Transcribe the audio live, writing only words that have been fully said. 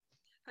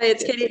Hi,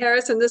 it's Katie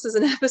Harris, and this is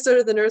an episode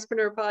of the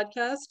Nursepreneur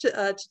Podcast.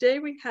 Today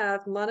we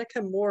have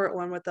Monica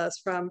Moore on with us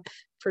from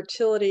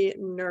Fertility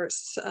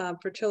Nurse,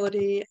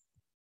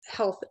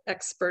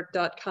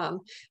 fertilityhealthexpert.com.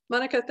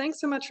 Monica, thanks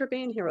so much for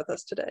being here with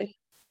us today.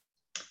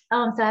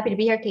 Oh, I'm so happy to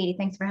be here, Katie.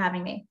 Thanks for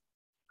having me.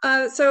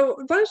 So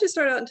why don't you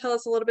start out and tell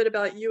us a little bit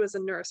about you as a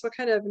nurse? What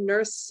kind of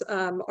nurse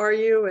are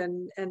you,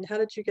 and how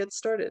did you get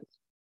started?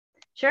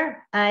 Sure.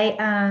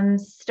 I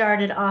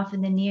started off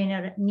in the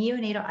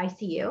neonatal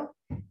ICU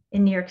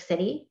in New York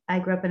City. I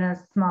grew up in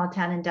a small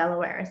town in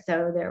Delaware,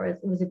 so it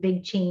was a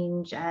big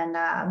change, and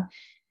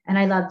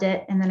I loved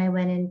it. And then I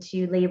went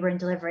into labor and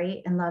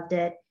delivery and loved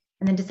it,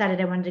 and then decided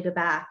I wanted to go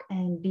back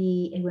and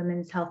be a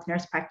women's health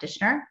nurse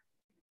practitioner.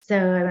 So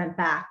I went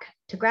back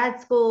to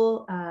grad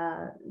school,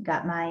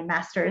 got my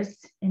master's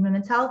in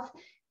women's health,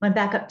 went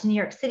back up to New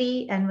York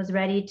City and was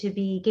ready to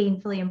be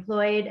gainfully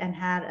employed, and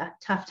had a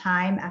tough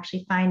time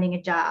actually finding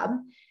a job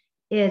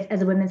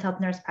as a women's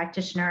health nurse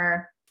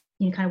practitioner,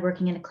 kind of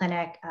working in a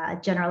clinic,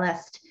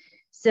 generalist.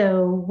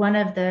 So one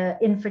of the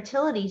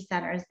infertility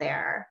centers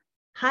there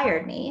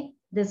hired me.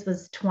 This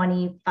was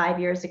 25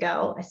 years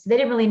ago. So they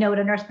didn't really know what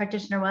a nurse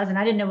practitioner was, and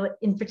I didn't know what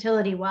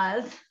infertility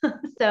was.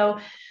 So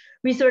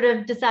we sort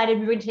of decided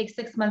we would take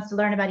 6 months to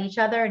learn about each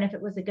other, and if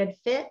it was a good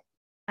fit,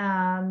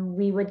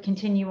 we would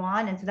continue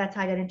on. And so that's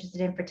how I got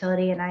interested in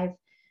fertility. And I've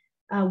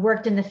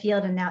worked in the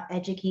field and now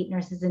educate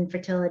nurses in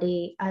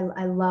fertility.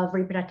 I love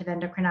reproductive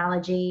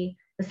endocrinology.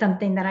 It was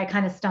something that I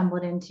kind of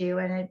stumbled into,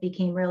 and it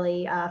became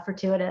really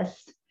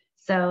fortuitous.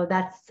 So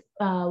that's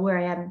where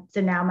I am.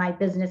 So now my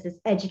business is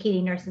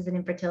educating nurses in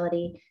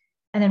infertility,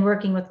 and then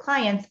working with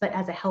clients, but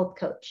as a health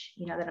coach,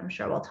 that I'm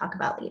sure we'll talk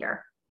about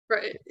later.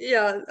 Right.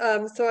 Yeah.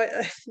 So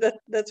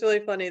that's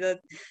really funny that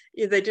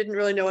they didn't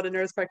really know what a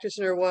nurse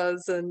practitioner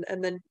was, and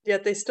then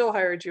yet they still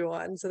hired you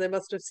on. So they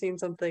must have seen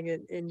something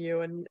in you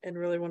and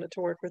really wanted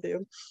to work with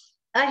you.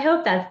 I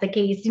hope that's the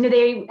case.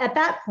 They at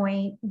that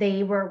point,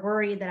 they were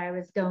worried that I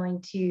was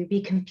going to be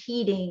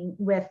competing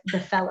with the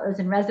fellows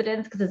and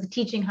residents, because it's a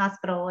teaching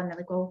hospital, and they're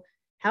like, well,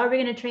 how are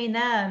we going to train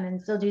them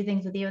and still do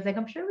things with you? I was like,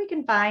 I'm sure we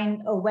can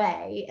find a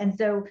way. And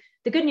so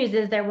the good news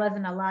is there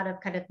wasn't a lot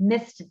of kind of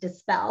mist to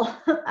dispel.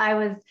 I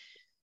was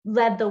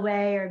led the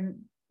way, or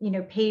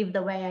paved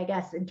the way, I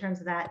guess, in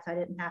terms of that. So I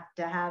didn't have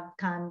to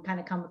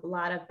come with a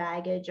lot of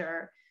baggage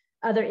or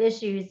other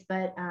issues,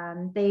 but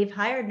they've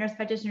hired nurse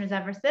practitioners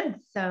ever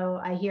since.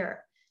 So I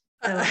hear.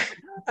 So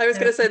I was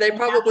going to say they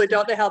probably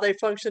don't know how they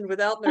function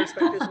without nurse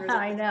practitioners.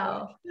 I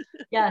know.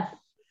 Yes.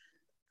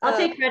 I'll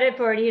take credit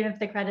for it, even if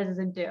the credit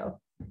isn't due.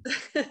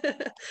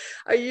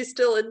 Are you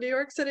still in New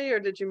York City, or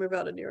did you move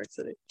out of New York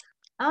City?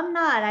 I'm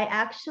not. I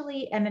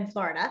actually am in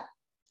Florida.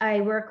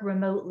 I work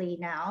remotely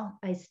now.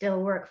 I still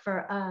work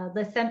for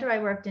the center I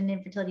worked in,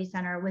 infertility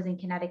center, was in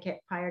Connecticut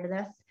prior to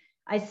this.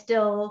 I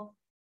still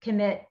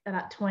commit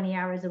about 20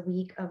 hours a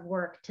week of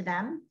work to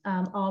them,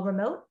 all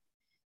remote.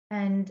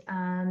 And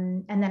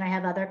then I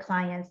have other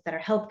clients that are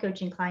health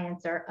coaching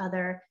clients, or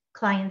other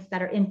clients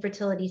that are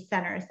infertility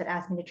centers that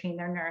ask me to train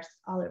their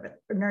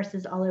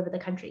nurses all over the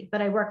country.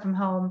 But I work from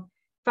home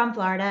from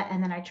Florida,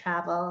 and then I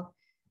travel,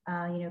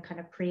 kind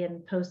of pre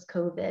and post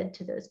COVID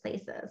to those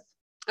places.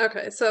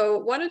 Okay, so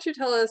why don't you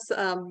tell us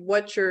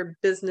what your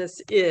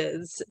business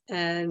is,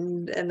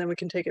 and then we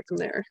can take it from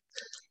there.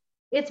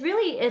 It's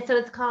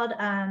called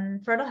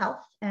Fertile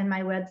Health, and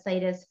my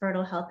website is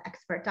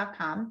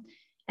fertilihealthexpert.com.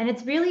 And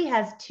it really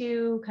has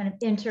two kind of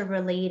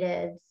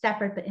interrelated,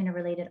 separate but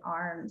interrelated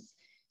arms.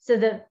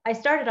 So I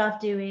started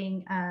off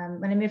doing,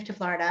 when I moved to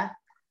Florida,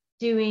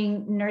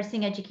 doing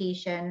nursing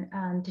education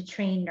to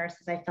train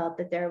nurses. I felt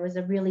that there was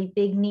a really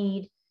big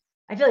need.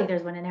 I feel like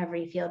there's one in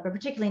every field, but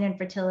particularly in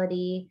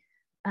infertility.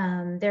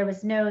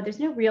 There's no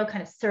real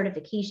kind of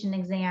certification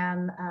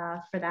exam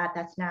for that.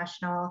 That's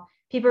national.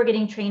 People are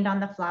getting trained on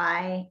the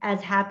fly,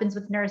 as happens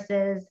with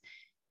nurses.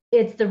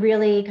 It's the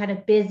really kind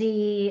of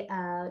busy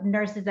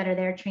nurses that are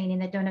there training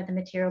that don't have the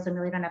materials and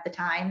really don't have the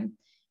time.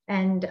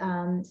 And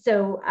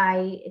so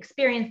I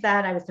experienced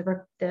that. I was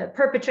the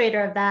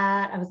perpetrator of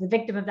that. I was the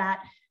victim of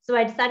that. So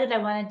I decided I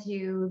wanted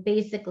to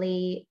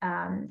basically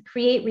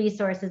create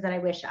resources that I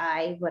wish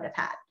I would have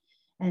had.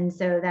 And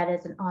so that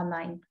is an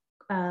online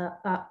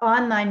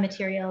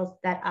materials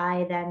that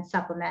I then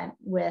supplement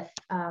with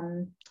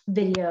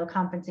video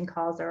conferencing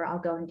calls, or I'll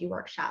go and do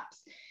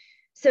workshops.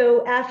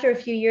 So after a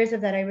few years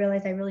of that, I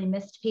realized I really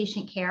missed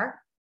patient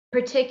care,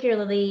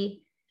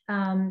 particularly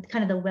kind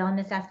of the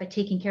wellness aspect,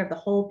 taking care of the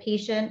whole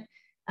patient.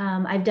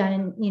 I've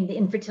done the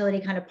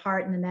infertility kind of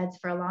part in the meds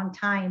for a long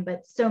time,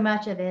 but so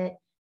much of it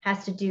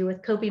has to do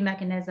with coping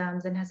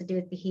mechanisms, and has to do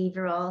with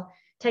behavioral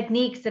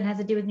techniques, and has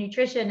to do with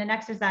nutrition and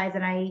exercise.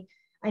 And I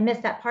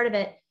missed that part of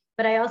it.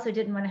 But I also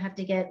didn't want to have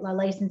to get a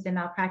license in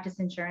malpractice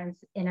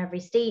insurance in every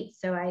state.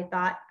 So I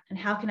thought, and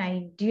how can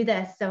I do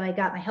this? So I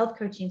got my health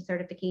coaching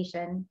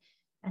certification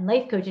and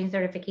life coaching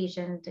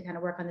certification to kind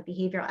of work on the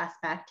behavioral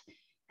aspect.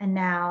 And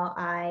now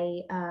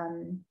I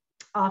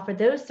offer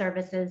those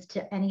services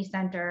to any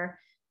center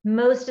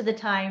most of the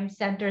time,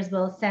 centers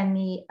will send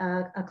me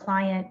a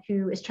client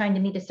who is trying to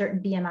meet a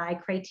certain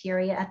BMI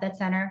criteria at that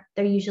center.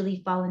 They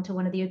usually fall into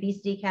one of the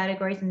obesity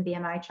categories in the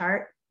BMI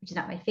chart, which is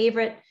not my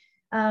favorite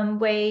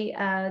way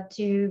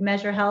to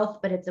measure health,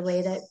 but it's a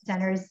way that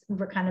centers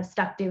were kind of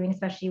stuck doing,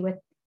 especially with,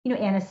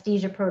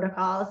 anesthesia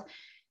protocols.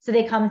 So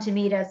they come to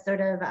me to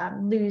sort of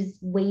lose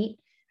weight.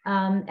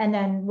 And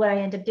then what I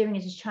end up doing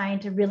is just trying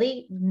to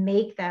really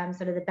make them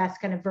sort of the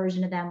best kind of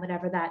version of them,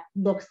 whatever that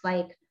looks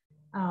like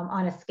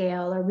on a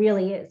scale, or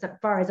really, as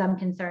far as I'm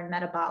concerned,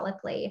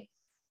 metabolically.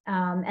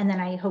 And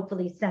then I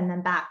hopefully send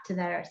them back to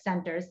their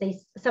centers.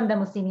 Some of them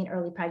will see me in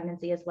early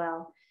pregnancy as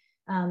well.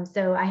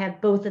 So I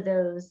have both of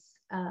those.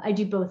 I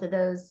do both of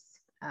those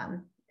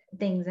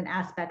things and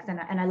aspects,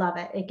 and I love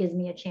it. It gives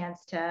me a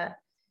chance to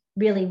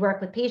really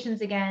work with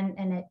patients again,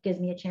 and it gives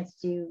me a chance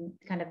to do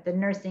kind of the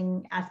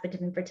nursing aspect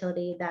of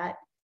infertility that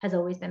has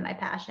always been my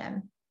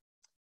passion.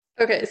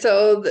 Okay,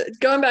 so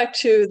going back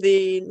to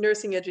the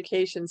nursing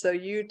education, so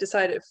you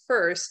decided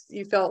first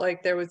you felt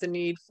like there was a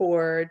need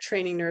for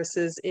training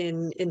nurses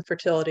in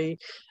infertility.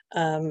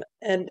 And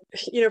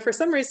for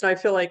some reason, I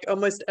feel like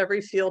almost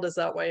every field is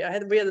that way.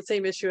 We had the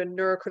same issue in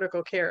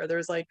neurocritical care.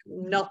 There's like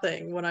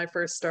nothing when I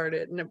first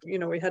started, and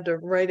we had to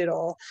write it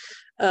all.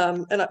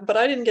 But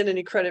I didn't get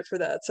any credit for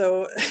that.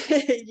 So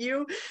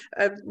you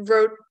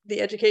wrote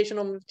the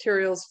educational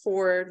materials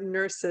for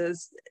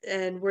nurses,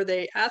 and were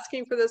they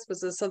asking for this?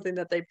 Was this something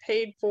that they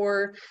paid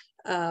for?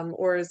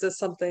 Or is this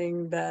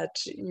something that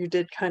you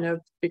did kind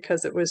of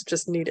because it was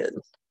just needed?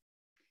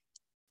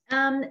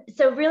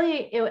 So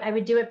really, I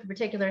would do it for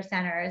particular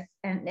centers,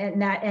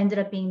 and that ended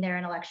up being their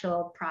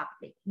intellectual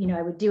property.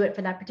 I would do it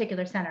for that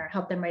particular center,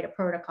 help them write a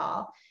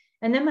protocol.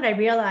 And then what I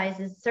realized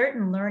is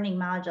certain learning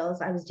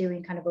modules I was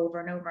doing kind of over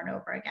and over and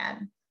over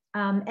again.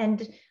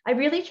 And I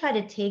really try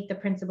to take the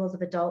principles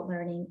of adult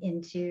learning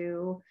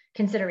into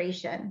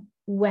consideration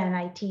when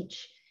I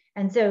teach.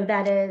 And so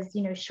that is,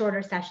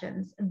 shorter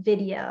sessions,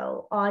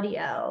 video,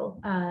 audio.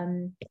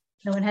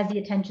 No one has the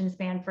attention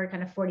span for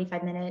kind of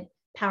 45-minute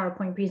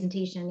PowerPoint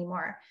presentation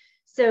anymore.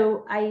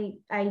 So I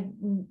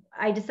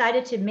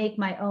decided to make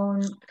my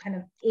own kind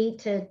of 8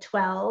 to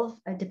 12,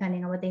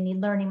 depending on what they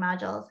need, learning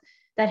modules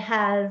that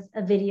has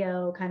a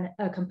video kind of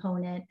a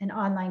component, an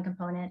online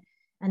component,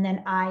 and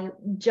then I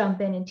jump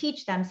in and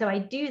teach them. So I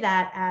do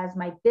that as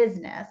my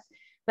business,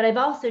 but I've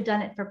also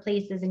done it for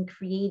places and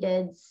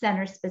created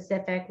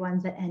center-specific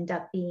ones that end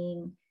up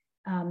being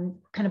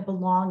kind of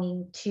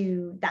belonging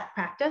to that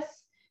practice.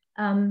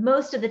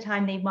 Most of the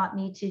time they want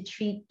me to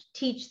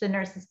teach the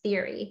nurse's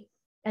theory,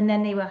 and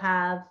then they will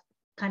have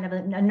kind of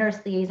a nurse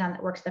liaison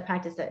that works the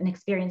practice, an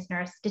experienced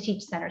nurse, to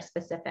teach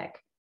center-specific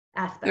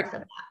aspects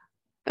of that.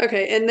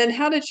 Okay, and then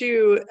how did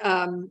you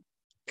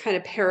kind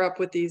of pair up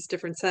with these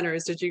different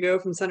centers? Did you go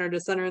from center to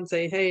center and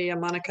say, "Hey,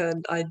 I'm Monica,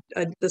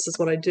 this is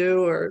what I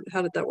do," or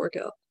how did that work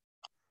out?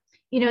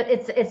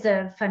 It's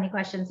a funny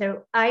question.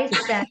 So I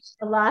spent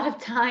a lot of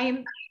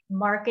time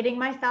marketing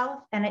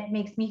myself, and it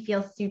makes me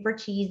feel super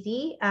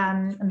cheesy.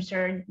 I'm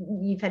sure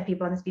you've had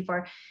people on this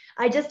before.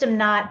 I just am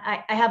not.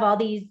 I have all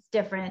these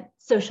different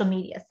social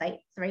media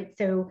sites, right?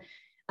 So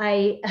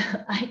I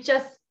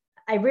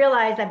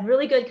realized I'm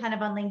really good kind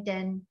of on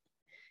LinkedIn.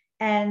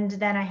 And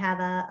then I have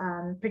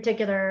a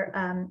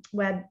particular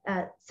web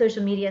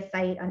social media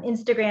site on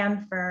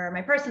Instagram for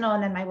my personal,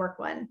 and then my work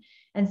one.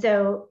 And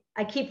so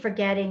I keep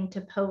forgetting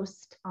to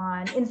post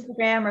on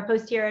Instagram or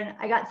post here. And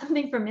I got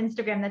something from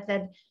Instagram that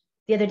said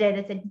the other day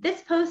that said,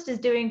 this post is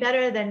doing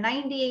better than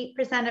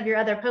 98% of your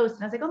other posts.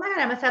 And I was like, oh my God,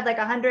 I must have like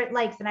 100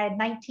 likes, and I had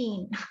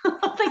 19. I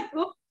was like,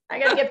 oh, I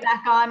got to get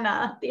back on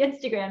the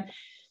Instagram.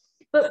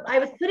 But I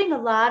was putting a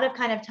lot of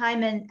kind of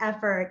time and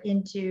effort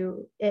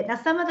into it. Now,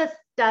 some of the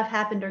stuff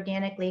happened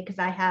organically because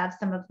I have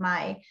some of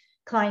my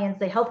clients,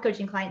 the health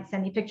coaching clients,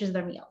 send me pictures of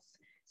their meals.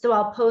 So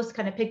I'll post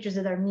kind of pictures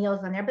of their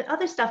meals on there, but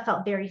other stuff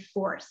felt very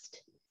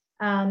forced.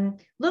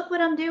 Look what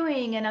I'm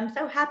doing, and I'm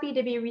so happy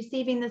to be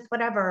receiving this,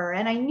 whatever.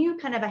 And I knew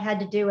kind of I had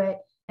to do it,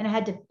 and I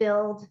had to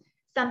build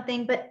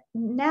something, but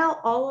now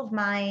all of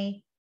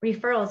my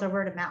referrals are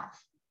word of mouth.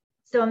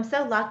 So I'm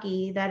so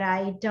lucky that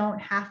I don't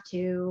have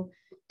to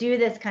do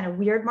this kind of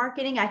weird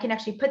marketing. I can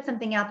actually put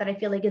something out that I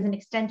feel like is an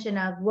extension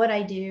of what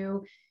I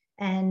do,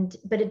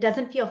 but it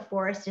doesn't feel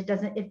forced.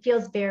 It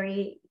feels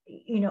very,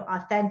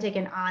 authentic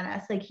and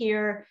honest. Like,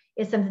 here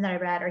is something that I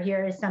read, or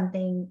here is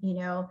something,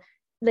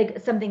 like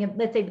something,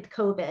 let's say with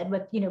COVID,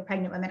 with,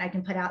 pregnant women, I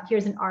can put out,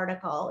 here's an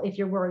article if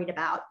you're worried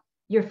about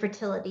your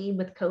fertility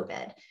with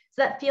COVID. So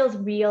that feels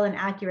real and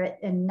accurate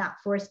and not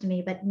forced to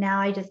me. But now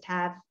I just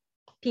have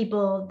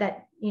people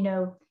that,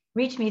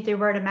 reach me through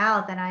word of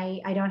mouth, and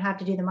I don't have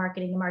to do the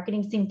marketing. The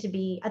marketing seemed to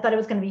be, I thought it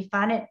was going to be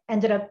fun. It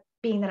ended up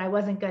being that I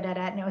wasn't good at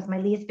it, and it was my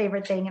least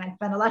favorite thing, and I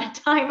spent a lot of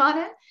time on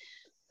it.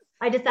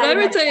 I But I decided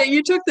would not to. say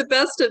you took the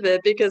best of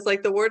it because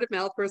like the word of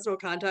mouth personal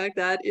contact,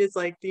 that is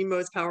like the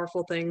most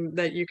powerful thing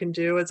that you can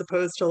do as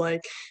opposed to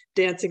like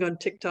dancing on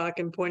TikTok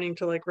and pointing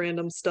to like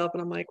random stuff.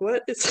 And I'm like,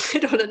 what? It's I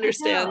don't I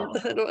understand.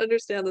 know. I don't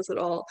understand this at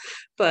all.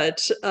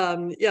 But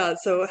yeah,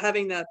 so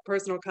having that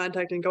personal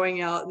contact and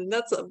going out, and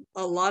that's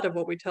a lot of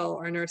what we tell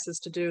our nurses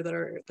to do that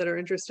are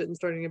interested in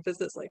starting a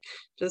business. Like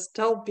just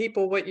tell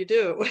people what you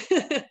do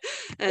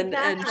and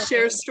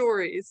share Exactly.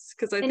 stories.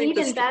 Because I And think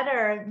even this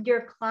better,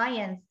 your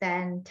clients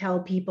then tell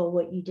people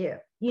what you do.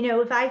 You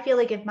know, if I feel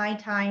like if my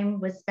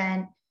time was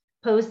spent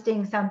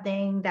posting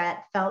something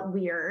that felt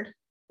weird,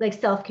 like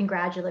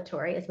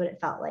self-congratulatory is what it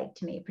felt like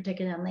to me,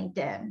 particularly on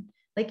LinkedIn.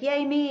 Like,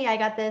 yay, me, I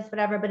got this,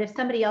 whatever. But if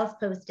somebody else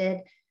posted,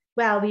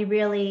 wow, we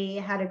really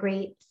had a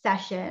great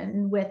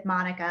session with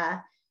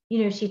Monica,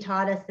 you know, she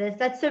taught us this,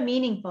 that's so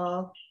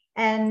meaningful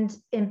and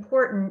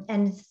important.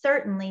 And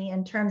certainly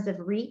in terms of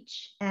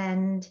reach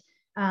and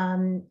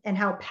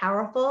how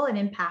powerful and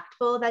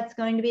impactful that's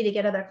going to be to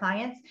get other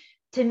clients.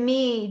 To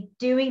me,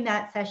 doing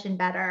that session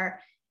better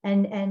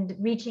and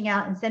reaching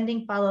out and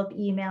sending follow-up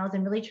emails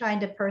and really trying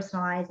to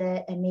personalize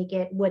it and make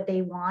it what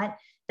they want,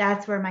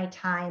 that's where my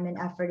time and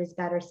effort is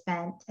better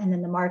spent. And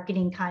then the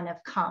marketing kind of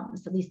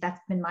comes. At least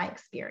that's been my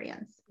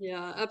experience.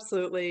 Yeah,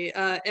 absolutely.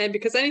 And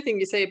because anything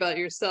you say about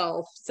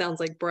yourself sounds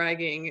like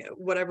bragging,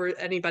 whatever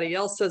anybody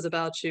else says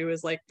about you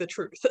is like the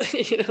truth,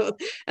 you know.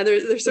 And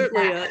there's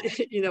certainly a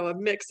Exactly. you know a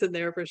mix in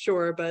there for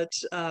sure. But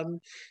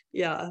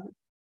yeah,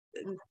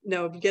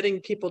 no,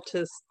 getting people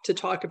to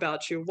talk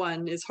about you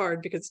one is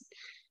hard because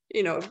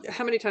you know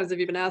how many times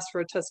have you been asked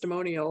for a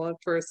testimonial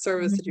for a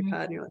service that you've Mhm.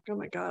 had, and you're like, oh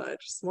my god, I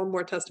just one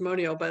more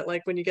testimonial. But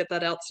like when you get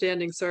that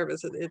outstanding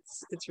service,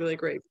 it's really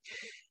great.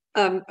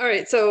 All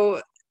right, so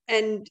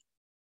and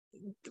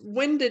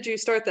when did you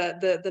start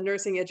that the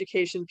nursing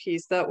education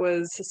piece? That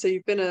was so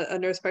you've been a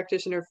nurse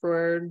practitioner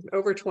for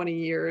over 20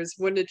 years.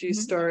 When did you Mhm.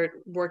 start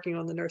working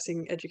on the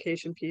nursing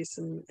education piece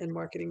and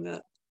marketing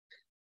that?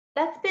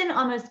 That's been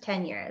almost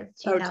 10 years,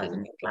 Oh, 10. Okay.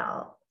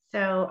 2012.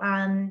 So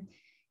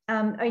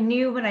I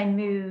knew when I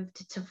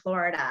moved to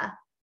Florida,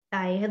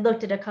 I had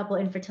looked at a couple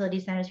infertility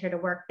centers here to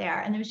work there.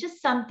 And there was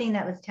just something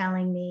that was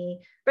telling me,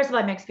 first of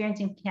all, my experience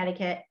in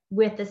Connecticut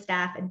with the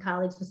staff and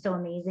colleagues was so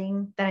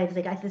amazing that I was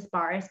like, this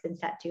bar has been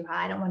set too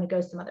high. I don't want to go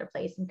some other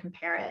place and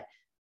compare it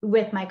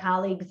with my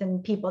colleagues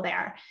and people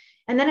there.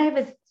 And then I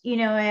was, you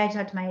know, I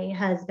talked to my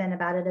husband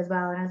about it as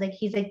well. And I was like,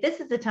 he's like, this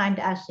is the time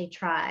to actually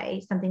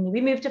try something new. We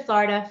moved to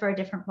Florida for a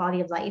different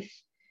quality of life,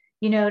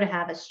 you know, to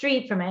have a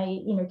street for my,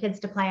 you know, kids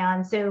to play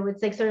on. So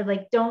it's like sort of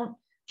like, don't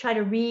try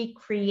to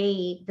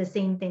recreate the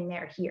same thing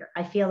there here.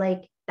 I feel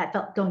like that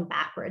felt going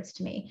backwards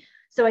to me.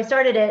 So I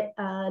started it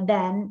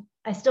then.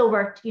 I still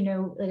worked, you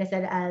know, like I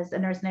said, as a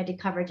nurse, and I did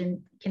coverage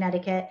in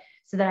Connecticut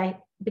so that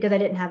because I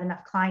didn't have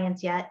enough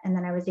clients yet. And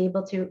then I was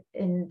able to,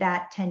 in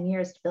that 10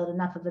 years, to build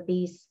enough of a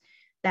base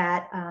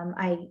that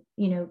I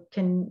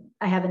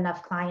have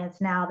enough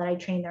clients now that I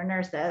train their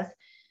nurses.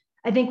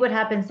 I think what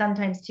happens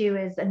sometimes too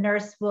is a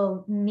nurse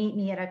will meet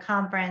me at a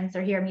conference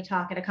or hear me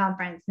talk at a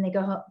conference, and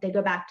they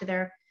go back to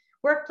their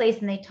workplace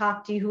and they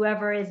talk to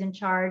whoever is in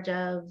charge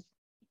of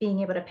being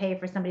able to pay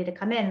for somebody to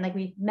come in. Like,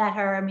 we met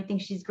her and we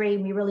think she's great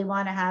and we really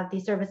want to have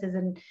these services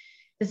and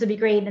this would be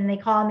great. And they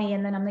call me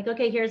and then I'm like,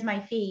 okay, here's my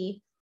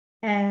fee.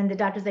 And the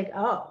doctor's like,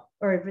 oh,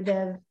 or I'm like,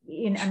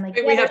 Wait,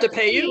 yeah, we have there's to a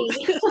pay you?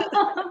 fee.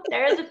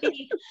 There's a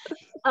fee.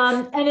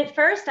 And at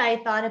first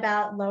I thought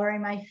about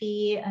lowering my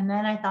fee. And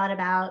then I thought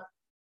about,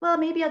 well,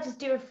 maybe I'll just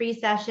do a free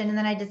session. And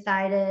then I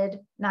decided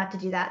not to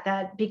do that.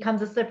 That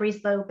becomes a slippery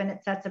slope and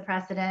it sets a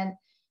precedent.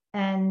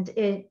 And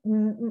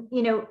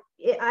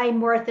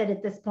I'm worth it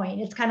at this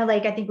point. It's kind of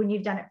like, I think when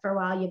you've done it for a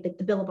while, you have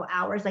the billable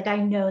hours. Like, I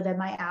know that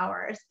my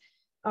hours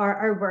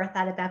are worth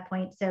that at that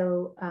point.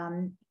 So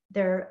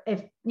they're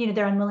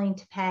unwilling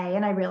to pay.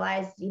 And I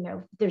realized,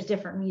 there's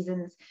different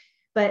reasons,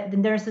 but the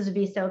nurses would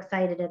be so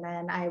excited. And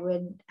then I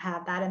would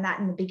have that. And that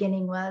in the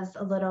beginning was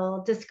a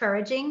little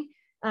discouraging.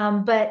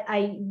 But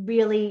I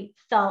really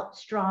felt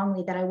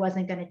strongly that I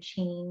wasn't going to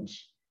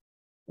change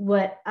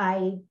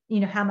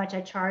how much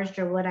I charged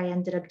or what I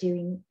ended up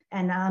doing.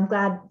 And I'm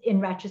glad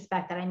in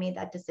retrospect that I made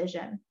that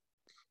decision.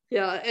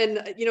 Yeah, and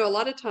a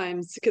lot of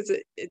times, because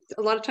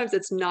a lot of times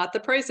it's not the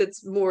price,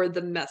 it's more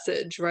the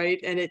message, right?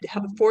 And it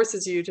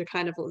forces you to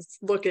kind of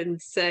look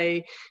and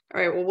say,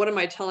 all right, well, what am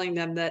I telling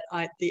them that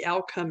the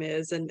outcome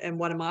is, and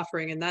what I'm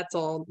offering, and that's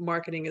all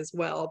marketing as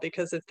well.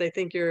 Because if they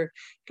think you're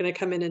going to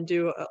come in and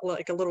do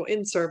like a little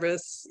in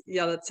service,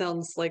 yeah, that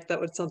sounds like that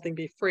would something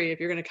be free. If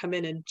you're going to come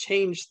in and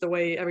change the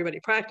way everybody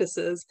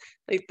practices,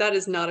 like that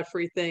is not a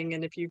free thing,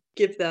 and if you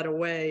give that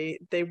away,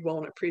 they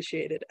won't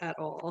appreciate it at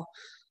all.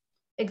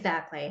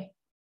 Exactly.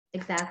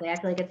 Exactly. I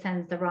feel like it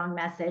sends the wrong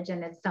message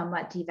and it's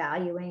somewhat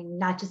devaluing,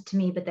 not just to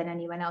me, but then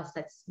anyone else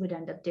that would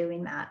end up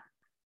doing that.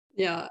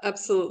 Yeah,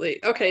 absolutely.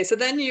 Okay, so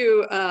then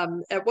you,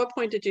 at what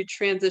point did you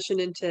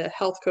transition into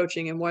health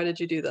coaching, and why did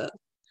you do that?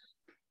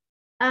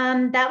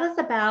 That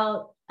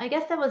was I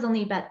guess that was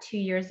only about 2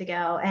 years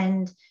ago.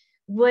 And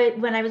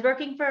when I was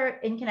working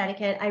in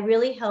Connecticut, I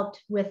really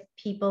helped with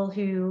people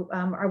who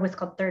are what's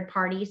called third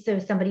parties. So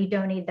somebody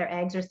donated their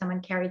eggs or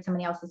someone carried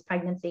somebody else's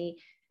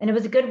pregnancy. And it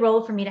was a good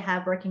role for me to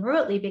have working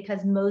remotely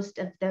because most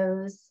of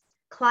those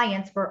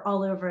clients were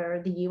all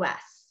over the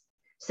US.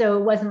 So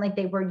it wasn't like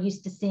they were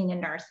used to seeing a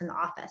nurse in the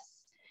office.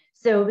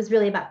 So it was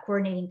really about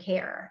coordinating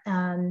care.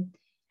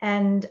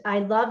 And I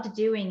loved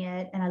doing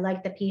it and I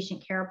liked the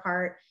patient care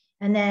part.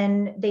 And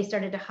then they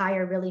started to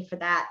hire really for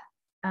that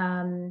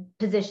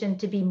position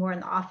to be more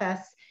in the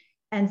office.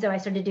 And so I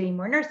started doing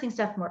more nursing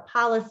stuff, more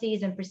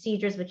policies and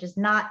procedures, which is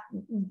not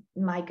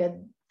my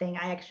good thing.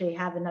 I actually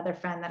have another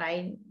friend that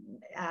I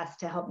asked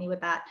to help me with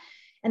that.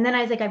 And then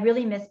I was like, I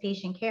really miss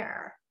patient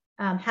care.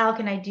 How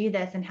can I do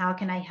this? And how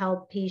can I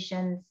help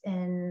patients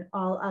in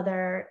all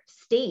other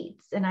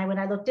states? And when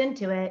I looked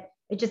into it,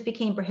 it just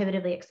became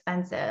prohibitively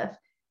expensive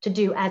to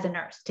do as a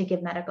nurse, to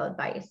give medical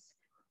advice.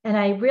 And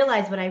I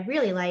realized what I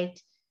really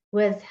liked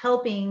was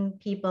helping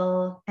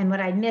people. And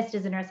what I missed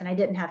as a nurse and I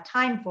didn't have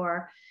time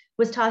for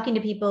was talking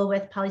to people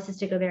with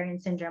polycystic ovarian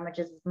syndrome, which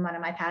is one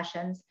of my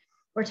passions,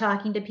 or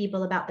talking to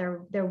people about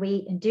their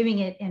weight and doing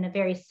it in a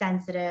very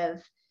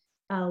sensitive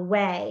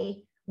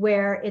way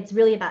where it's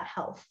really about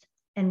health.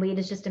 And weight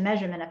is just a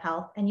measurement of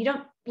health. And you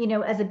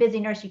don't, as a busy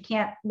nurse, you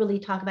can't really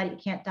talk about it. You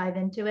can't dive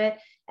into it.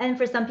 And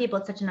for some people,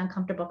 it's such an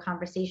uncomfortable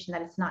conversation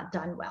that it's not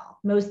done well,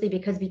 mostly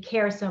because we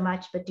care so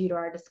much, but due to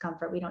our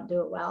discomfort, we don't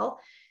do it well.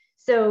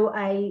 So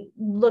I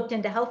looked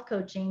into health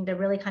coaching to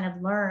really kind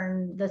of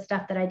learn the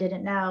stuff that I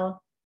didn't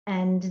know.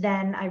 And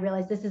then I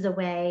realized this is a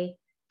way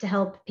to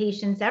help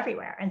patients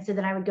everywhere. And so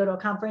then I would go to a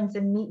conference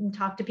and meet and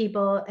talk to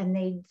people and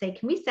they'd say,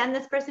 can we send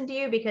this person to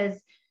you? Because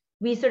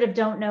we sort of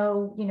don't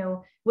know,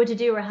 what to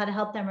do or how to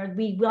help them, or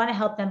we want to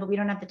help them, but we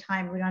don't have the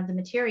time, or we don't have the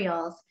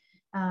materials.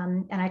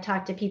 And I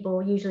talk to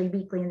people usually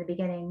weekly in the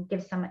beginning,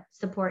 give some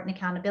support and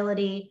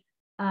accountability.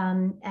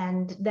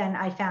 And then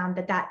I found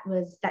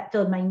that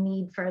filled my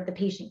need for the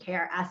patient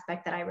care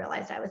aspect that I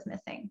realized I was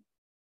missing.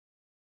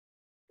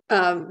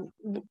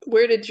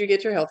 Where did you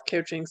get your health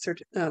coaching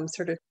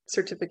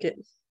certificate?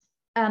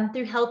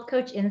 Through Health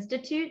Coach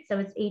Institute. So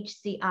it's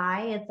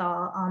HCI, it's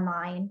all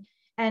online.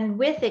 And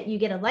with it, you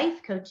get a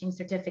life coaching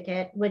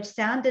certificate, which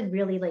sounded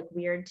really like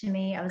weird to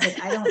me. I was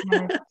like, I don't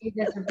want to do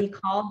this or be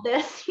called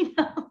this,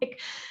 like,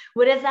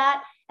 what is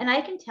that? And I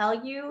can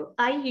tell you,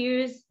 I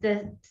use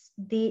the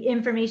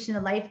information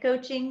of life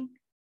coaching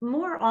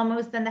more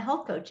almost than the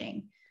health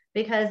coaching,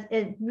 because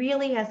it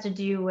really has to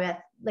do with,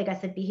 like I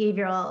said,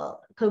 behavioral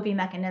coping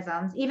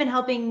mechanisms, even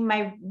helping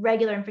my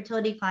regular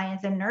infertility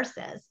clients and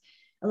nurses.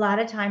 A lot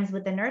of times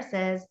with the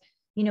nurses,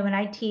 when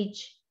I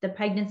teach the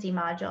pregnancy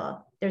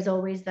module, there's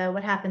always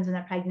what happens when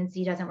the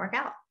pregnancy doesn't work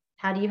out.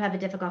 How do you have a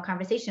difficult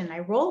conversation? And I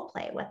role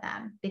play with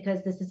them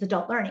because this is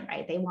adult learning,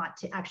 right? They want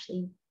to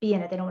actually be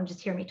in it. They don't want to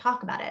just hear me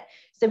talk about it.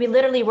 So we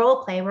literally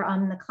role play. We're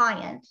on the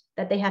client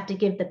that they have to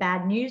give the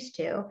bad news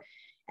to.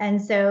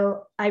 And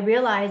so I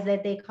realized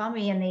that they call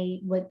me and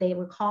they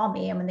would call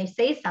me. And when they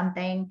say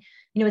something,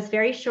 it's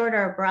very short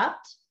or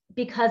abrupt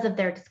because of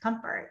their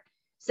discomfort.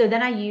 So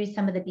then I use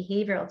some of the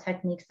behavioral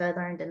techniques that I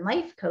learned in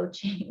life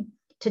coaching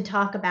to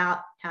talk about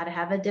how to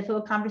have a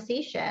difficult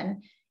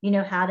conversation,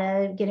 how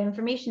to get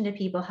information to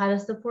people, how to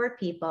support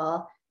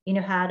people,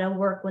 how to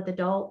work with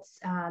adults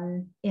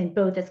in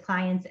both as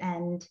clients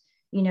and,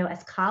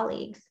 as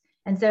colleagues.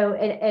 And so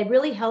it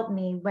really helped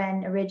me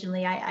when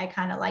originally I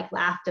kind of like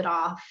laughed it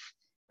off.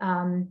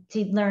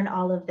 To learn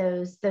all of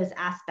those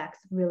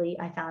aspects, really,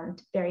 I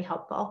found very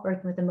helpful,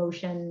 working with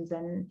emotions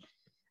and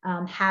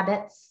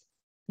habits,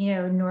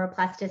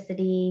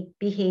 neuroplasticity,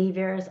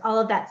 behaviors, all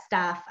of that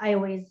stuff. I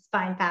always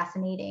find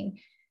fascinating.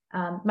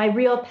 My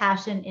real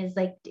passion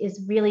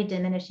is really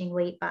diminishing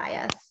weight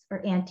bias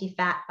or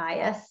anti-fat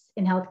bias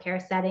in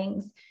healthcare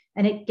settings.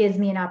 And it gives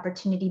me an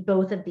opportunity,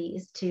 both of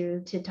these,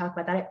 to talk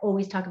about that. I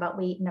always talk about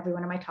weight in every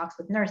one of my talks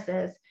with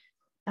nurses.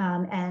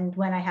 And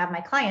when I have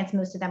my clients,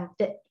 most of them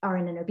that are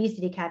in an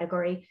obesity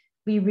category,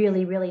 we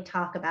really, really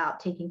talk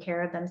about taking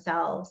care of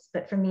themselves.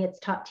 But for me,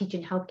 it's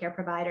teaching healthcare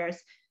providers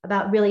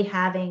about really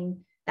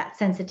having that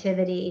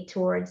sensitivity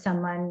towards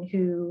someone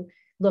who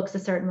looks a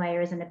certain way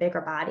or is in a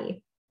bigger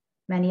body.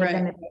 Many of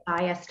them have been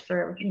biased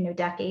for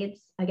decades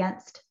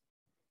against.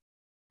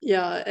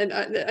 Yeah, and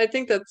I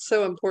think that's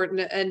so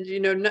important. And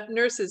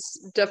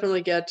nurses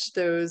definitely get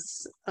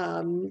those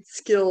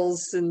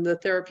skills in the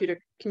therapeutic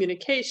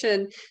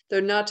communication.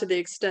 They're not to the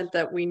extent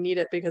that we need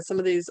it, because some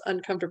of these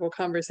uncomfortable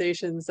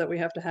conversations that we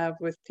have to have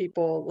with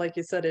people, like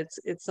you said,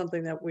 it's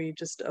something that we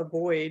just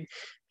avoid.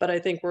 But I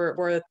think we're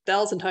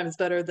 1,000 times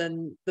better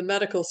than the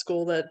medical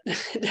school that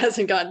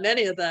hasn't gotten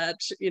any of that.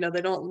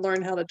 They don't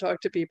learn how to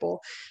talk to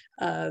people.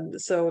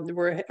 So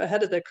we're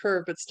ahead of the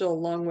curve, but still a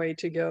long way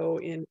to go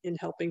in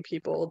helping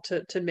people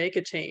to make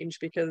a change,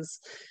 because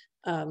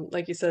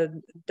like you said,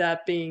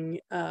 that being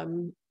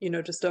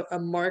just a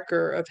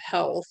marker of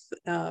health,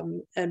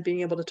 and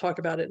being able to talk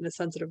about it in a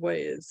sensitive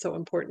way is so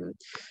important.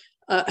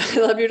 I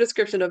love your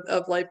description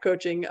of life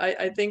coaching.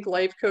 I think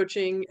life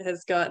coaching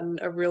has gotten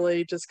a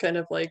really just kind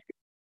of like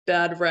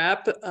bad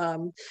rap.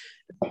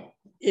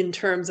 in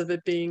terms of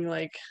it being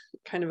like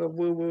kind of a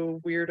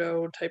woo-woo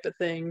weirdo type of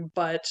thing.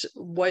 But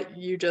what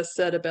you just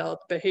said about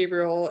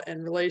behavioral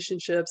and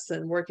relationships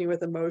and working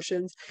with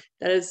emotions,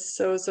 that is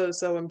so, so,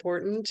 so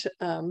important.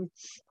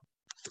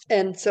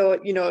 And so,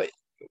 you know,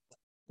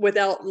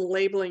 without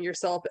labeling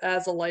yourself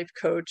as a life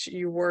coach,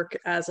 you work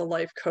as a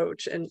life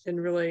coach and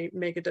really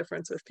make a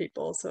difference with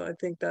people. So I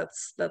think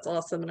that's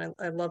awesome. And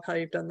I love how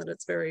you've done that.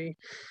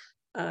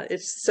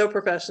 It's so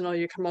professional.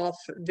 You come off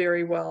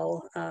very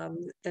well,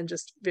 and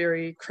just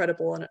very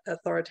credible and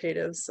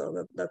authoritative.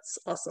 So that's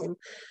awesome.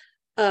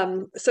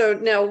 So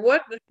now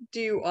what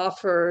do you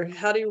offer?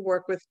 How do you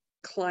work with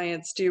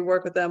clients? Do you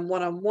work with them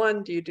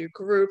one-on-one? Do you do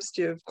groups?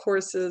 Do you have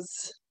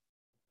courses?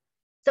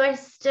 That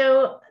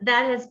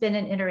has been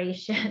an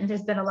iteration.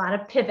 There's been a lot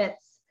of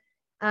pivots.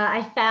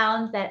 I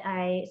found that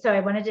I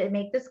wanted to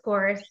make this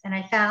course, and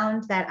I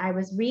found that I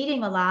was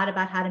reading a lot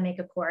about how to make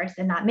a course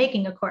and not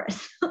making a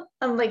course.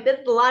 I'm like,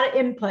 there's a lot of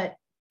input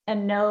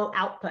and no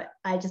output.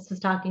 I just was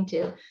talking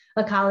to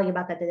a colleague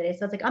about that the other day.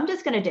 So I was like, I'm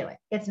just going to do it.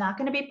 It's not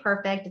going to be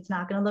perfect. It's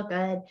not going to look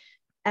good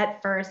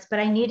at first, but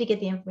I need to get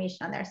the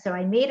information on there. So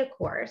I made a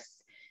course.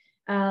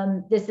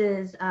 This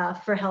is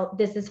for health.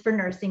 This is for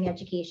nursing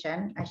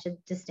education. I should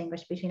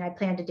distinguish between, I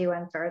plan to do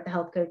one for the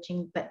health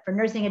coaching, but for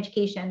nursing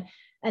education.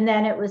 And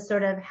then it was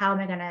sort of, how am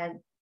I going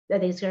to, are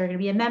these going to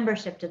be a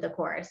membership to the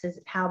course?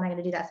 How am I going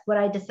to do that? What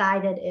I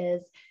decided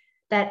is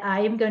that I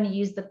am going to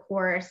use the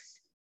course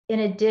in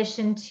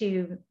addition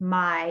to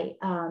my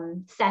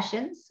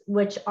sessions,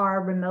 which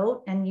are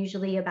remote and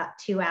usually about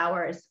 2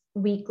 hours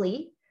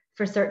weekly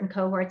for certain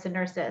cohorts of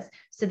nurses.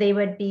 So they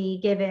would be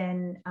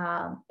given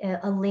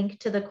a link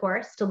to the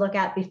course to look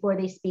at before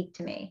they speak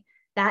to me.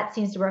 That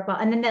seems to work well.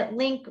 And then that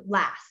link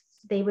lasts.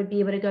 They would be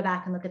able to go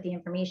back and look at the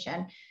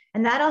information.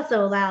 And that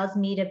also allows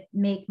me to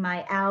make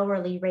my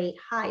hourly rate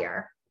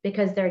higher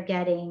because they're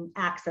getting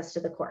access to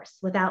the course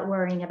without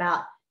worrying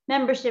about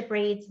membership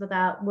rates,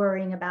 without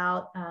worrying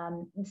about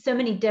so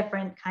many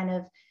different kind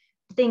of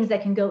things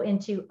that can go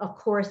into a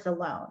course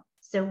alone.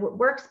 So what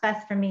works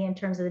best for me in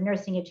terms of the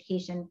nursing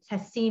education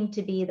has seemed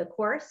to be the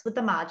course with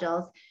the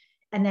modules,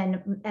 and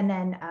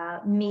then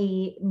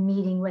me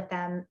meeting with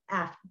them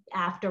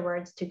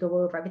afterwards to go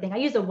over everything. I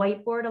use a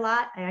whiteboard a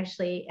lot. I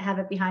actually have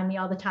it behind me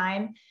all the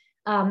time.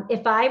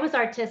 If I was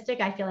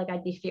artistic, I feel like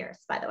I'd be fierce,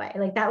 by the way.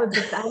 Like I would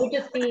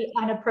just be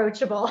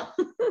unapproachable.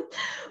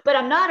 But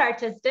I'm not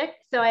artistic.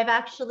 So I've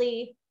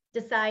actually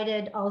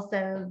decided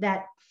also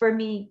that for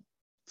me,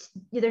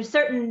 there's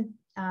certain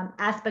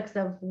aspects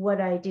of what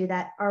I do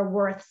that are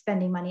worth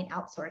spending money in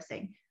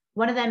outsourcing.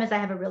 One of them is I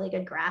have a really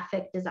good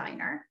graphic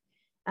designer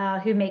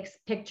who makes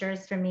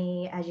pictures for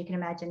me. As you can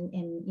imagine,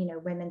 in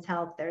women's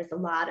health, there's a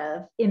lot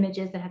of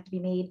images that have to be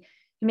made.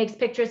 He makes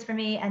pictures for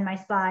me and my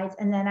slides.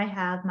 And then I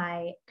have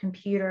my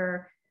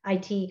computer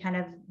IT kind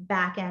of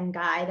back end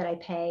guy that I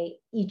pay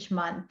each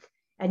month.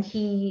 And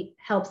he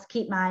helps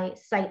keep my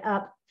site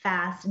up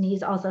fast. And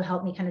he's also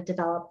helped me kind of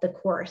develop the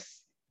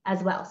course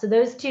as well. So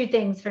those two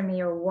things for me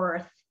are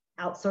worth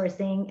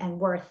outsourcing and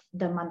worth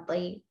the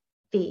monthly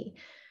fee.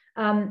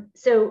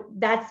 So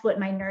that's what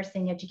my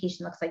nursing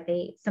education looks like.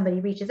 Somebody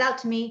reaches out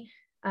to me.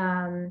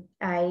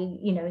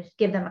 I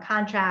give them a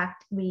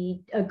contract.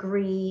 We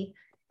agree.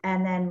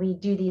 And then we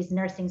do these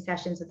nursing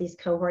sessions with these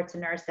cohorts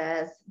of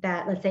nurses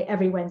that, let's say,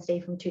 every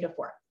Wednesday from 2 to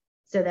 4.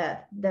 So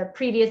the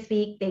previous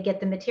week, they get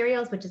the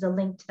materials, which is a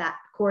link to that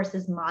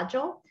course's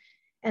module.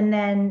 And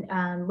then,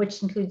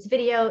 which includes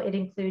video, it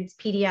includes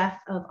PDF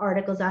of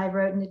articles I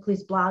wrote, and it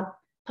includes blog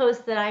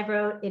posts that I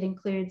wrote. It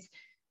includes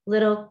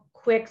little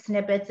quick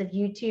snippets of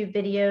YouTube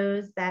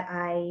videos that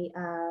I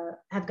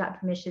have got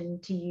permission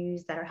to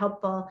use that are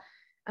helpful.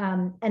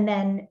 And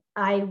then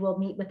I will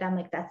meet with them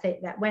like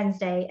that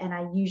Wednesday, and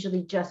I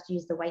usually just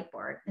use the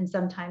whiteboard and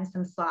sometimes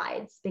some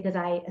slides because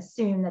I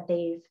assume that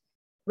they've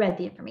read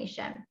the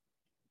information.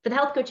 For the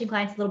health coaching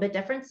clients, a little bit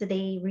different. So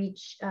they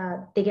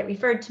get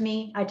referred to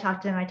me. I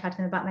talk to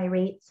them about my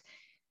rates,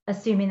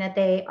 assuming that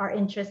they are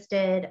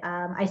interested.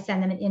 I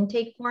send them an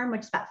intake form,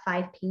 which is about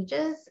 5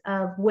 pages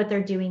of what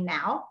they're doing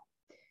now.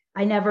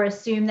 I never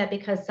assume that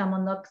because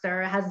someone looks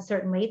or has a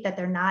certain weight that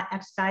they're not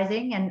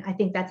exercising. And I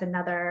think that's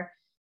another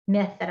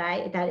myth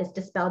that is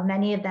dispelled.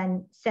 Many of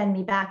them send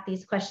me back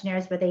these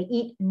questionnaires where they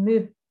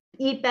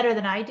eat better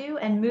than I do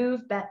and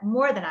move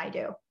more than I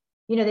do.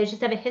 They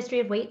just have a history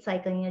of weight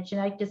cycling and a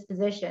genetic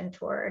disposition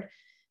toward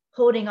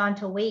holding on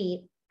to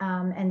weight.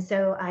 And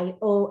so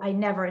I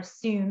never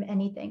assume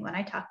anything when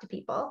I talk to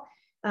people.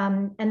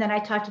 And then I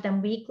talk to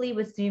them weekly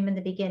with Zoom in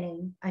the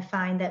beginning. I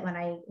find that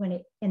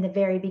in the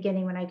very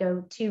beginning, when I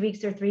go 2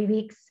 weeks or 3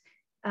 weeks,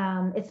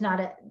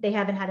 they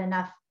haven't had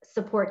enough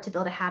support to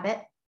build a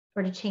habit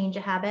or to change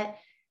a habit.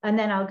 And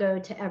then I'll go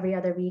to every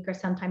other week or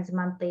sometimes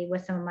monthly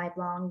with some of my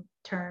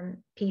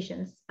long-term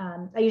patients.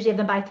 I usually have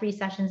them by 3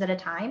 sessions at a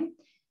time.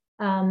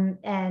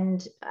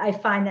 And I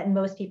find that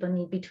most people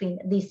need between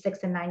at least 6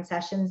 and 9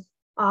 sessions.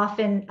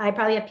 Often I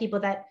probably have people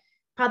that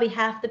probably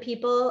half the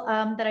people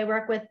that I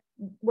work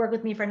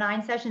with me for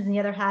 9 sessions, and the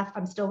other half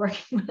I'm still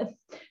working with.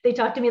 They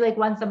talk to me like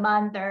once a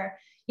month, or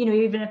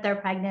even if they're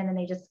pregnant and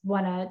they just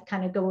want to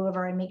kind of go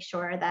over and make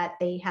sure that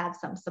they have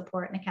some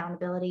support and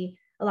accountability.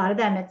 A lot of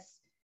them, it's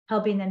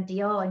helping them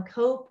deal and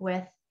cope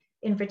with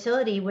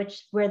infertility,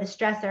 where the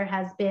stressor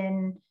has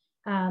been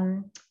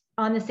on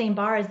the same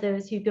bar as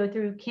those who go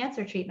through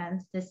cancer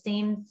treatments, the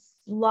same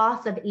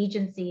loss of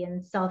agency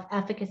and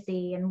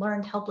self-efficacy and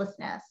learned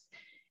helplessness.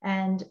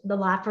 And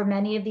for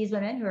many of these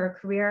women who are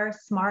career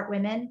smart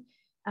women,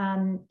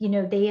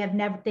 they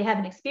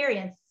haven't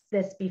experienced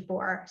this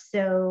before.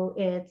 So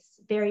it's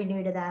very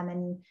new to them,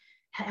 and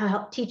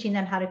teaching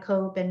them how to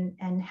cope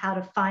and how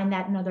to find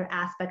that in other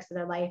aspects of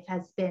their life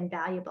has been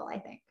valuable, I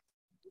think.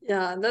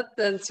 Yeah, and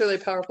that's really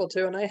powerful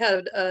too. And I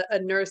had a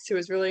nurse who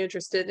was really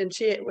interested, and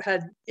she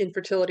had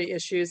infertility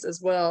issues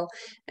as well.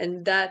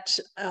 And that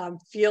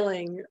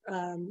feeling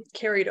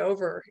carried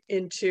over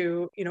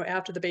into,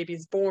 after the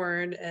baby's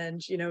born,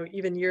 and,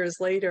 even years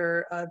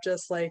later,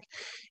 just like,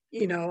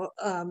 you know,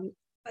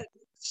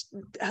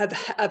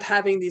 of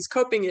having these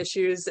coping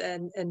issues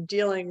and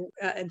dealing,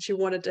 and she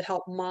wanted to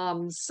help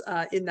moms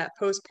in that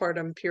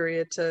postpartum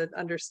period to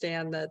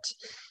understand that,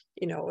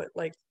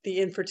 like the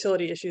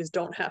infertility issues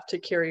don't have to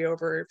carry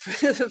over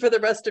for the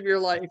rest of your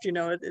life.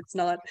 It's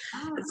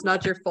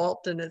not your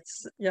fault, and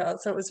so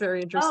it was very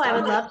Oh, interesting. I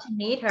would love to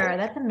meet her.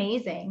 That's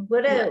amazing.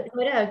 What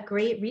a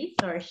great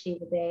resource she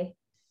would be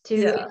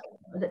to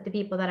the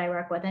people that I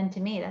work with, and to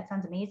me. That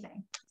sounds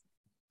amazing.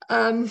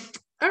 All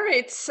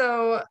right,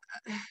 so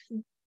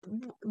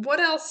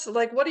what else,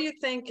 like, what do you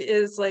think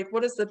is, like,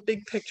 what is the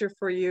big picture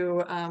for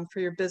you, for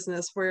your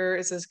business? Where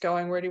is this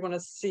going? Where do you want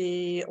to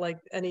see, like,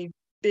 any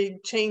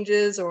big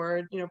changes,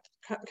 or,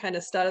 kind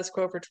of status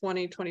quo for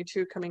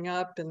 2022 coming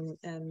up,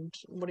 and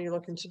what are you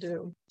looking to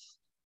do?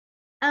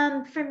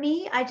 For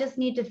me, I just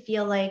need to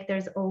feel like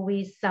there's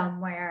always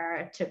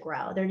somewhere to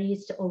grow. There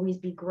needs to always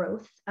be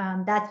growth.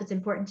 That's what's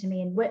important to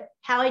me. And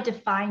how I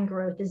define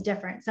growth is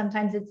different.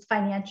 Sometimes it's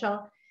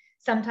financial.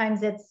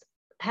 Sometimes it's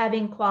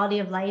having quality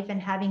of life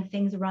and having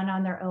things run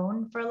on their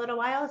own for a little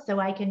while. So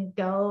I can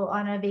go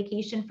on a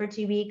vacation for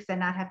 2 weeks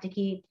and not have to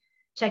keep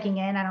checking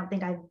in. I don't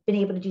think I've been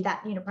able to do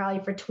that,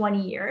 probably for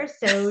 20 years.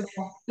 So to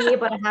be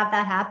able to have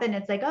that happen,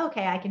 it's like,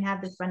 okay, I can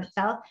have this run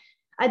itself.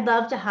 I'd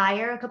love to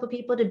hire a couple of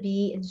people to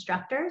be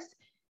instructors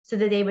so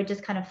that they would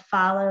just kind of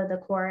follow the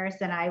course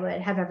and I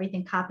would have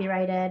everything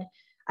copyrighted.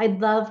 I'd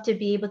love to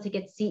be able to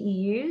get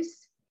CEUs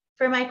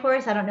for my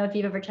course. I don't know if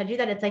you've ever tried to do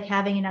that. It's like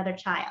having another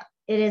child.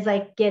 It is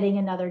like getting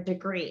another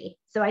degree.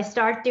 So I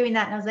start doing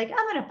that and I was like,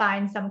 I'm going to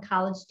find some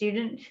college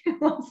student who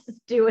wants to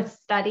do a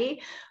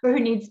study or who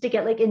needs to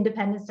get like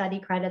independent study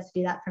credits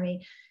to do that for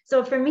me.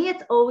 So for me,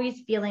 it's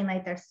always feeling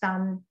like there's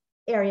some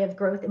area of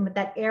growth, and what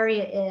that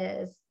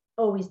area is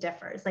always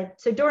differs. Like,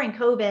 so during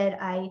COVID,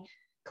 I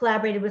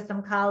collaborated with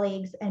some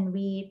colleagues, and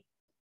we,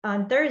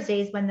 on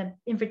Thursdays when the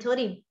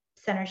infertility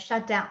center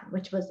shut down,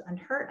 which was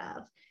unheard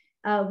of,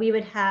 we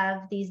would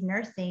have these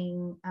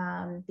national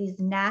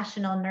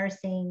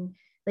nursing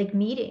like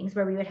meetings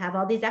where we would have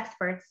all these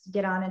experts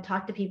get on and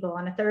talk to people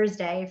on a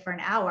Thursday for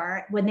an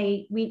hour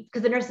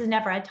because the nurses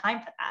never had time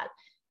for that.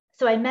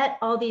 So I met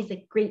all these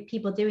like great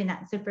people doing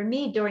that. So for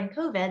me during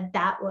COVID,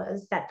 that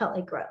felt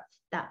like growth.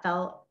 That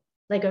felt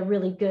like a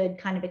really good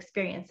kind of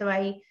experience. So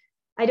I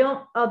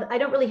don't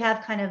really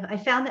have I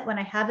found that when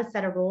I have a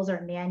set of rules or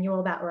a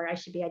manual about where I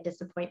should be, I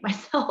disappoint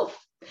myself.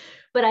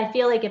 But I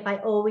feel like if I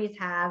always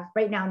have,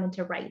 right now I'm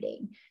into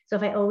writing. So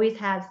if I always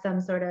have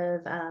some sort of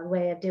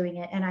way of doing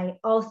it, and I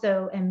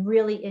also am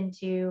really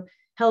into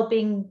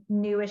helping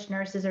newish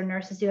nurses or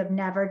nurses who have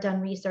never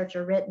done research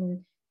or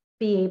written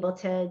be able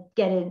to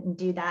get in and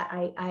do that.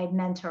 I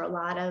mentor a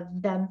lot of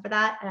them for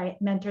that. I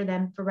mentor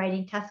them for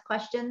writing test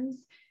questions.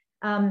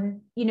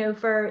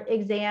 For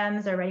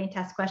exams or writing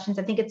test questions.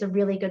 I think it's a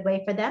really good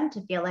way for them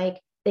to feel like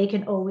they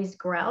can always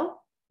grow.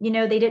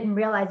 They didn't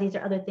realize these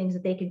are other things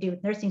that they could do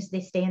with nursing, so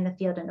they stay in the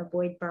field and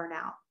avoid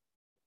burnout.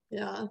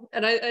 Yeah,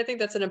 and I think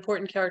that's an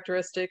important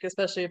characteristic,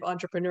 especially of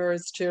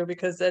entrepreneurs too,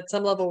 because at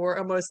some level we're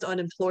almost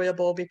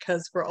unemployable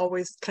because we're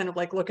always kind of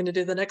like looking to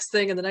do the next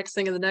thing and the next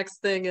thing and the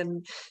next thing,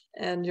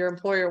 and your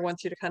employer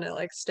wants you to kind of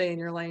like stay in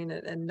your lane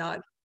and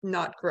not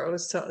grow,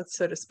 so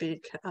to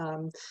speak.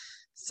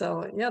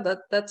 So yeah,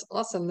 that's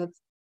awesome.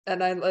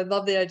 And I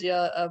love the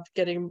idea of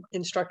getting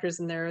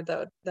instructors in there.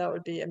 That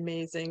would be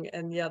amazing.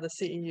 And yeah, the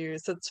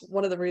CEUs. That's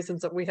one of the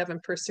reasons that we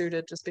haven't pursued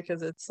it, just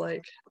because it's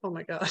like, oh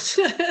my gosh,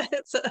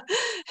 it's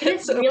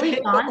so really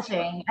painful.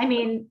 daunting. I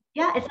mean,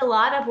 yeah, it's a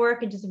lot of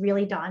work and just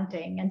really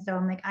daunting. And so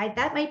I'm like,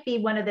 that might be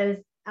one of those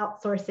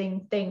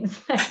outsourcing things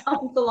that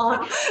comes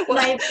along. When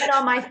I get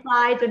all my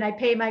slides and I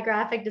pay my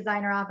graphic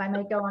designer off, I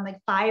might go on like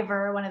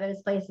Fiverr, one of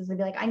those places, and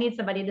be like, I need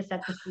somebody to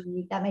set the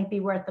CE. That might be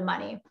worth the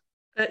money.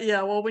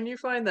 Yeah, well, when you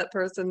find that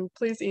person,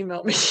 please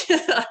email me.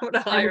 I would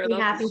hire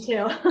them. I would be happy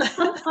to.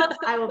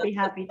 I will be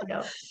happy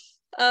to.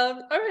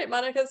 All right,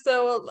 Monica.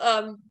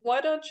 So,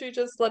 why don't you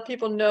just let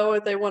people know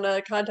if they want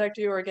to contact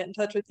you or get in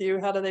touch with you?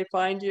 How do they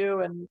find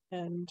you,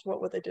 and what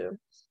would they do?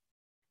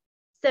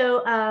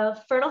 So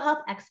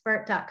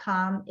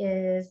fertilehealthexpert.com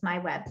is my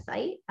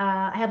website.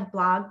 I have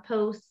blog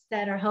posts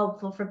that are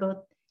helpful for both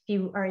if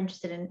you are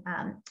interested in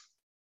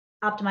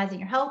optimizing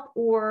your health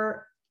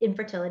or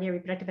infertility or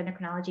reproductive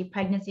endocrinology,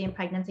 pregnancy and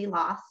pregnancy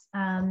loss,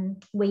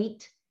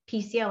 weight,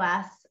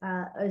 PCOS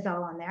is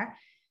all on there.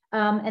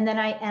 And then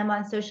I am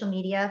on social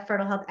media.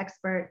 Fertile Health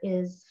Expert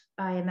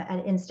I am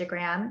at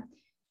Instagram,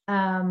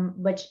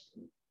 which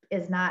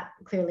is not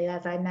clearly,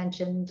 as I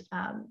mentioned,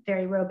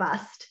 very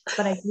robust,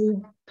 but I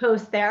do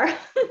post there.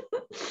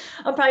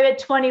 I'm probably at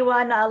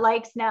 21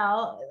 likes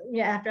now,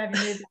 after I've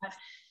moved that.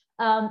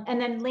 And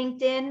then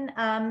LinkedIn,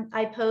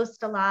 I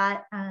post a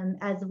lot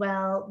as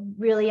well.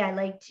 Really, I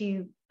like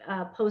to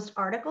post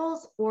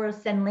articles or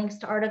send links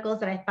to articles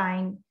that I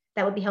find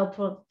that would be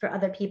helpful for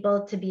other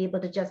people to be able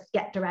to just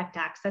get direct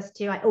access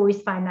to. I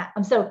always find that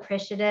I'm so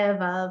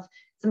appreciative of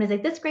somebody's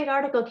like, this great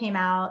article came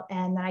out,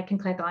 and then I can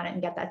click on it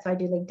and get that. So I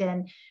do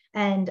LinkedIn.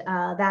 And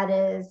that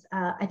is,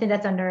 I think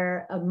that's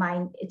under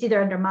it's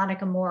either under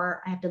Monica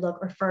Moore, I have to look,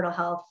 or Fertile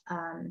Health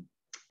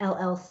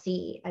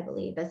LLC, I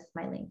believe is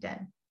my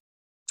LinkedIn.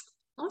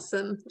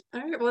 Awesome.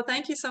 All right. Well,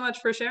 thank you so much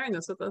for sharing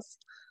this with us.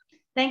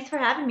 Thanks for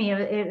having me.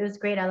 It was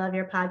great. I love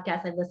your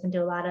podcast. I've listened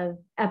to a lot of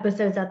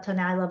episodes up till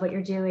now. I love what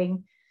you're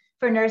doing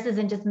for nurses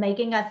and just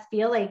making us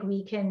feel like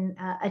we can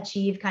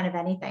achieve kind of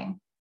anything.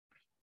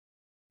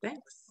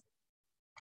 Thanks.